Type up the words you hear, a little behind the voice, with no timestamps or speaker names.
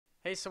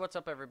Hey, so what's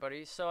up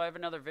everybody? So I have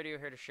another video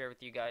here to share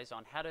with you guys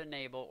on how to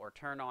enable or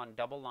turn on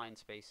double line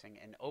spacing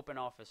in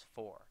OpenOffice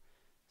 4.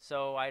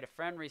 So I had a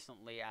friend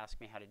recently ask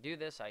me how to do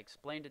this. I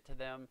explained it to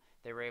them.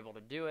 They were able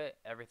to do it.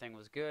 Everything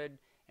was good.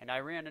 And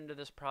I ran into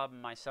this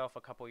problem myself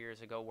a couple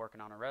years ago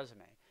working on a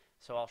resume.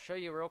 So I'll show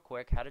you real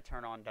quick how to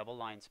turn on double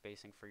line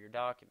spacing for your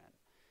document.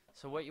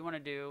 So what you want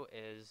to do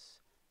is,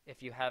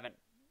 if you haven't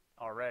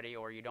already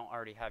or you don't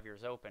already have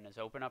yours open, is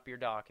open up your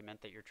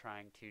document that you're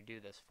trying to do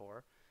this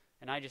for.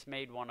 And I just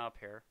made one up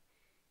here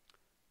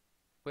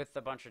with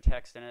a bunch of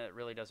text in it. It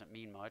really doesn't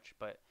mean much,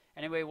 but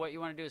anyway, what you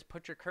want to do is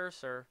put your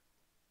cursor,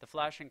 the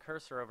flashing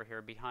cursor over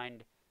here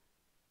behind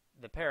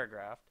the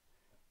paragraph,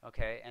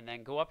 okay, and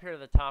then go up here to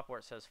the top where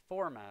it says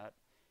Format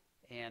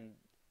and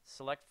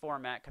select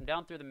Format. Come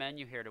down through the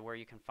menu here to where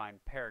you can find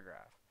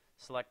Paragraph.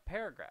 Select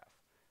Paragraph.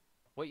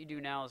 What you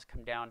do now is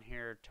come down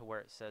here to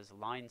where it says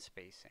Line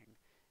Spacing,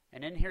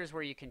 and in here's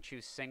where you can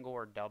choose single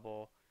or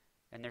double,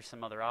 and there's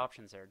some other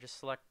options there. Just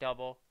select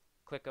double,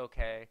 click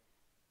OK,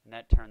 and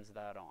that turns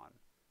that on.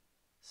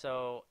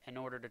 So in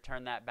order to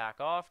turn that back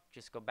off,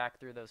 just go back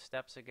through those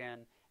steps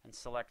again and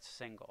select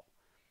single.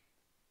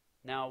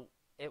 Now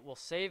it will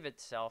save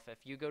itself.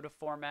 If you go to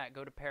Format,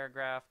 go to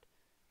Paragraph,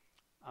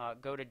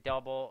 go to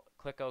double,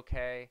 click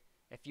OK.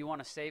 If you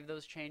want to save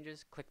those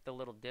changes, click the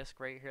little disc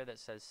right here that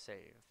says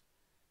Save,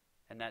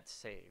 and that's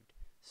saved.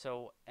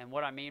 So, and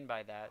what I mean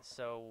by that,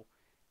 so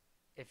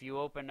if you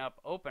open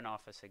up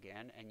OpenOffice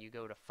again and you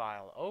go to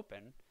File,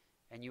 Open,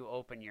 and you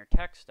open your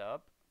text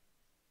up,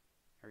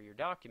 or your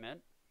document,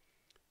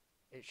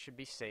 it should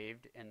be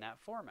saved in that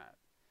format.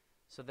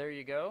 So there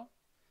you go.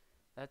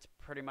 That's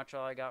pretty much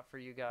all I got for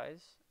you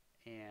guys,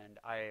 and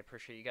I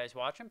appreciate you guys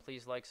watching.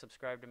 Please like,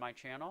 subscribe to my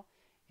channel,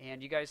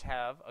 and you guys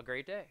have a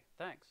great day.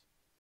 Thanks.